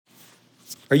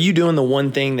Are you doing the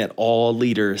one thing that all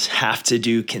leaders have to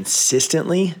do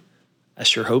consistently? I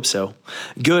sure hope so.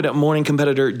 Good morning,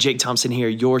 competitor. Jake Thompson here,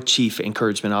 your Chief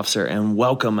Encouragement Officer, and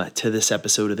welcome to this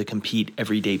episode of the Compete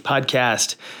Everyday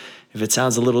podcast. If it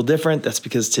sounds a little different, that's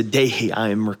because today I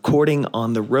am recording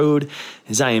on the road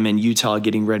as I am in Utah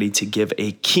getting ready to give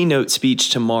a keynote speech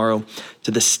tomorrow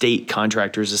to the State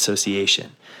Contractors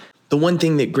Association. The one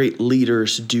thing that great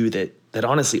leaders do that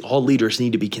honestly all leaders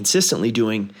need to be consistently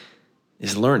doing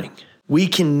is learning. We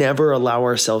can never allow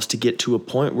ourselves to get to a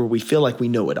point where we feel like we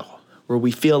know it all, where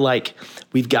we feel like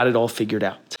we've got it all figured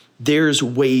out. There's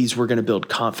ways we're going to build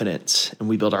confidence, and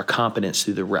we build our competence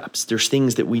through the reps. There's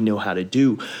things that we know how to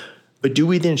do, but do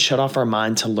we then shut off our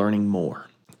mind to learning more?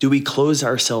 Do we close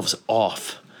ourselves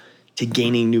off to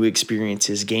gaining new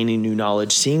experiences, gaining new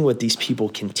knowledge, seeing what these people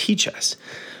can teach us?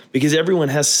 Because everyone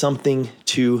has something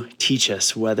to teach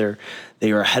us, whether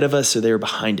they are ahead of us or they are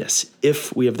behind us,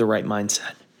 if we have the right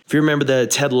mindset. If you remember the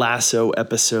Ted Lasso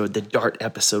episode, the DART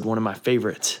episode, one of my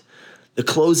favorites, the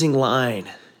closing line,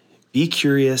 be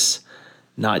curious,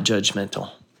 not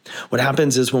judgmental. What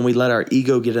happens is when we let our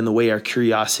ego get in the way, our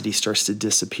curiosity starts to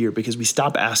disappear because we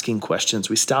stop asking questions,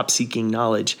 we stop seeking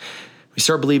knowledge, we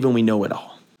start believing we know it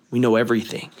all, we know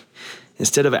everything.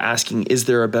 Instead of asking, is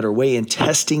there a better way, and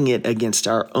testing it against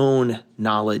our own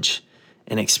knowledge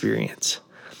and experience.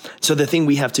 So the thing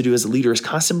we have to do as a leader is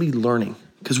constantly learning,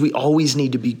 because we always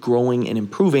need to be growing and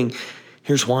improving.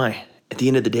 Here's why. At the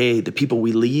end of the day, the people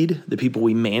we lead, the people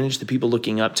we manage, the people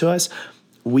looking up to us,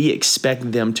 we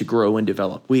expect them to grow and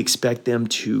develop. We expect them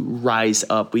to rise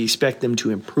up. We expect them to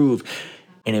improve.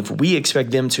 And if we expect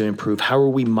them to improve, how are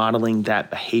we modeling that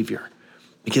behavior?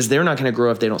 Because they're not going to grow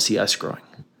if they don't see us growing.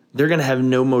 They're going to have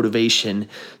no motivation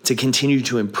to continue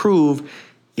to improve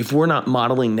if we're not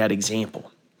modeling that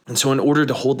example. And so in order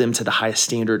to hold them to the highest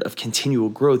standard of continual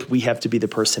growth, we have to be the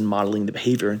person modeling the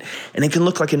behavior. And it can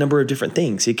look like a number of different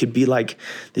things. It could be like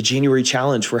the January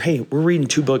challenge where, hey, we're reading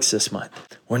 2 books this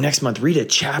month. Or next month, read a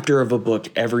chapter of a book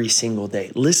every single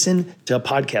day. Listen to a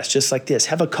podcast just like this.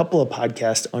 Have a couple of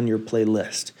podcasts on your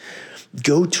playlist.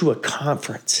 Go to a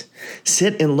conference.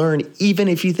 Sit and learn, even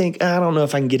if you think, I don't know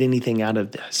if I can get anything out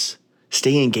of this.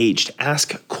 Stay engaged.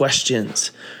 Ask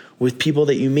questions with people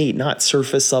that you meet, not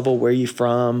surface level, where you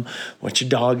from, what's your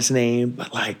dog's name,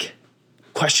 but like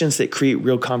questions that create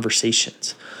real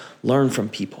conversations. Learn from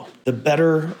people. The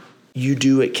better you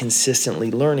do it consistently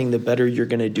learning, the better you're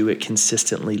going to do it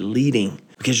consistently leading,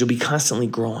 because you'll be constantly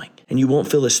growing and you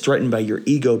won't feel as threatened by your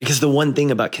ego. Because the one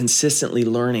thing about consistently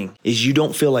learning is you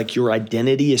don't feel like your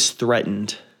identity is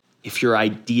threatened if your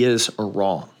ideas are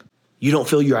wrong. You don't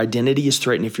feel your identity is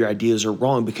threatened if your ideas are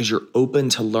wrong because you're open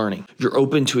to learning. You're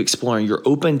open to exploring. You're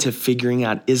open to figuring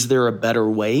out, is there a better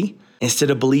way? Instead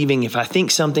of believing if I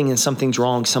think something and something's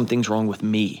wrong with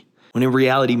me. When in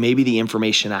reality, maybe the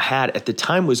information I had at the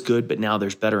time was good, but now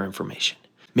there's better information.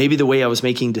 Maybe the way I was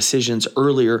making decisions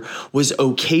earlier was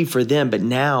okay for them, but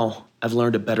now I've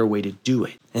learned a better way to do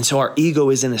it. And so our ego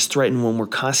isn't as threatened when we're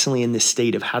constantly in this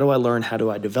state of how do I learn, how do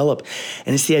I develop?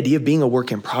 And it's the idea of being a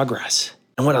work in progress.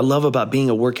 And what I love about being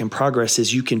a work in progress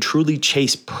is you can truly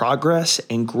chase progress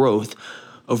and growth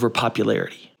over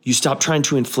popularity. You stop trying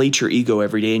to inflate your ego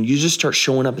every day and you just start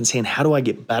showing up and saying, how do I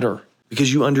get better?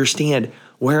 Because you understand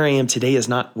where I am today is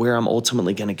not where I'm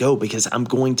ultimately going to go, because I'm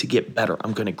going to get better.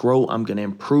 I'm going to grow. I'm going to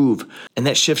improve. And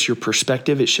that shifts your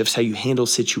perspective. It shifts how you handle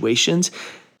situations.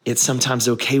 It's sometimes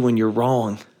okay when you're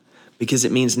wrong, because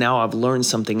it means now I've learned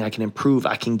something. I can improve.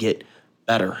 I can get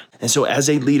better. And so as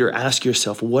a leader, ask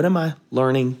yourself, what am I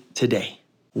learning today?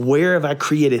 Where have I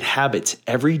created habits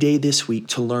every day this week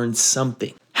to learn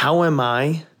something? How am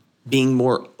I being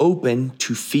more open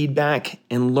to feedback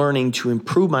and learning to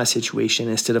improve my situation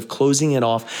instead of closing it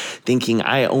off, thinking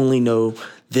I only know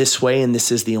this way and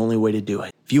this is the only way to do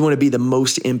it? If you want to be the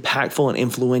most impactful and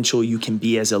influential you can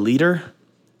be as a leader,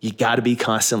 you got to be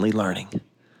constantly learning.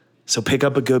 So pick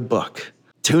up a good book,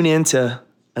 tune into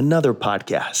another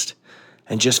podcast,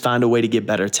 and just find a way to get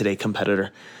better today,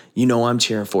 competitor. You know I'm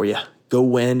cheering for you. Go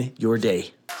win your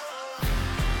day.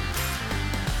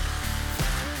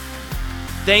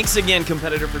 Thanks again,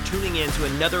 competitor, for tuning in to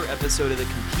another episode of the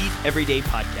Compete Everyday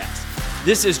podcast.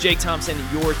 This is Jake Thompson,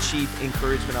 your Chief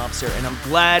Encouragement Officer, and I'm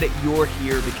glad you're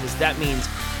here because that means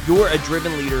you're a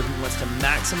driven leader who wants to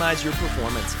maximize your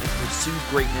performance and pursue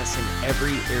greatness in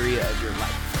every area of your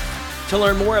life. To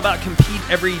learn more about Compete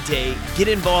Every Day, get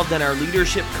involved in our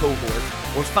leadership cohort,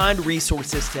 or find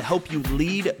resources to help you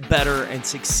lead better and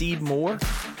succeed more,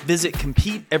 visit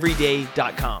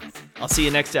CompeteEveryday.com. I'll see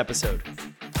you next episode.